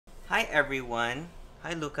Hi everyone.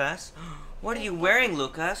 Hi Lucas. What are you wearing,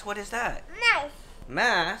 Lucas? What is that? Mask.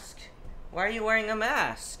 Mask? Why are you wearing a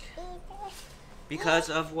mask? Because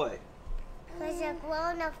of what? Because of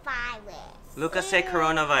coronavirus. Lucas say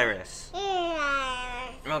coronavirus.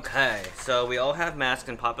 Yeah. Okay, so we all have masks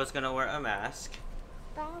and Papa's gonna wear a mask.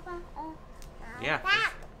 Yeah.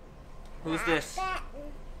 Who's this?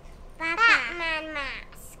 Batman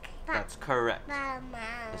mask. That's correct.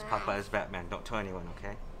 Because Papa is Batman. Don't tell anyone,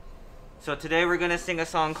 okay? So today we're gonna sing a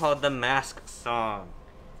song called the Mask Song.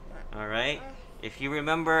 Alright? If you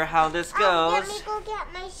remember how this goes. Let me go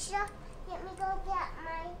get my stuff. Let me go get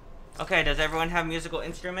my... Okay, does everyone have musical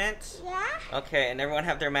instruments? Yeah? Okay, and everyone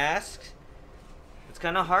have their masks? It's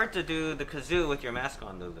kind of hard to do the kazoo with your mask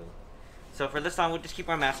on, Lulu. So for this song, we'll just keep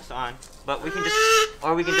our masks on. But we can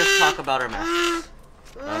just talk about our masks.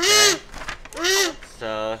 Okay?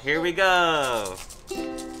 So here we go.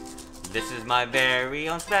 This is my very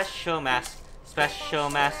own special mask. Special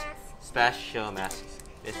mask. Special mask.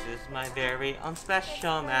 This is my very own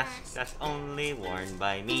special mask that's only worn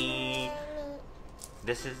by me.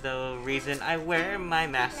 This is the reason I wear my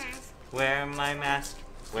mask. Wear my mask.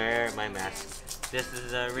 Wear my mask. This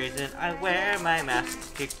is the reason I wear my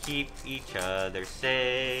mask, to keep each other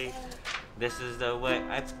safe. This is the way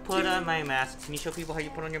I put on my mask. Can you show people how you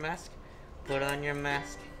put on your mask? Put on your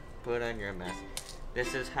mask. Put on your mask.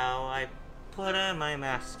 This is how I put on my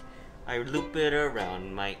mask. I loop it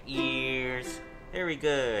around my ears. Very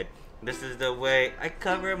good. This is the way I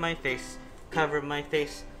cover my face. Cover my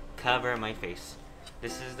face. Cover my face.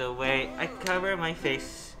 This is the way I cover my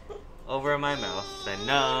face. Over my mouth and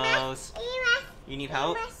nose. You need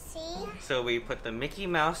help? So we put the Mickey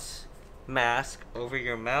Mouse mask over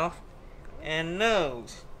your mouth and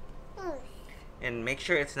nose. And make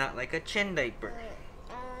sure it's not like a chin diaper.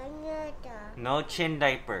 No chin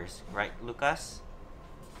diapers. Right, Lucas?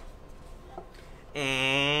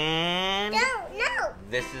 And No.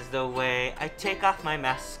 this is the way I take off my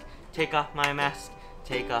mask. Take off my mask.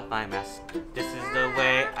 Take off my mask. This is the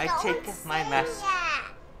way I take off my mask.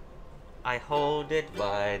 I hold it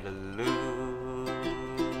by the loops.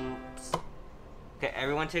 Okay,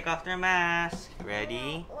 everyone take off their mask.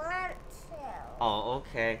 Ready? I want to. Oh,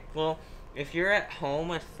 okay. Well, if you're at home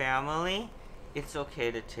with family, it's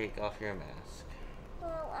okay to take off your mask. No,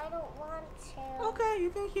 I don't want to. Okay, you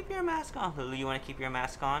can keep your mask on. Lulu, you want to keep your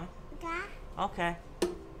mask on? Yeah. Okay.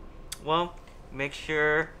 Well, make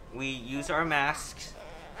sure we use our masks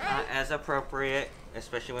as appropriate,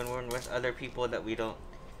 especially when we're with other people that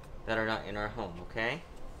are not in our home, okay?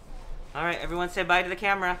 All right, everyone say bye to the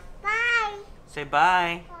camera. Bye. Say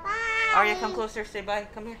bye. Bye. Arya, come closer. Say bye.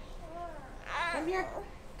 Come here. Come here.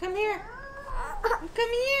 Come here. Come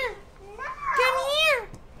here. No. Come here.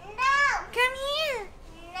 No. Come here.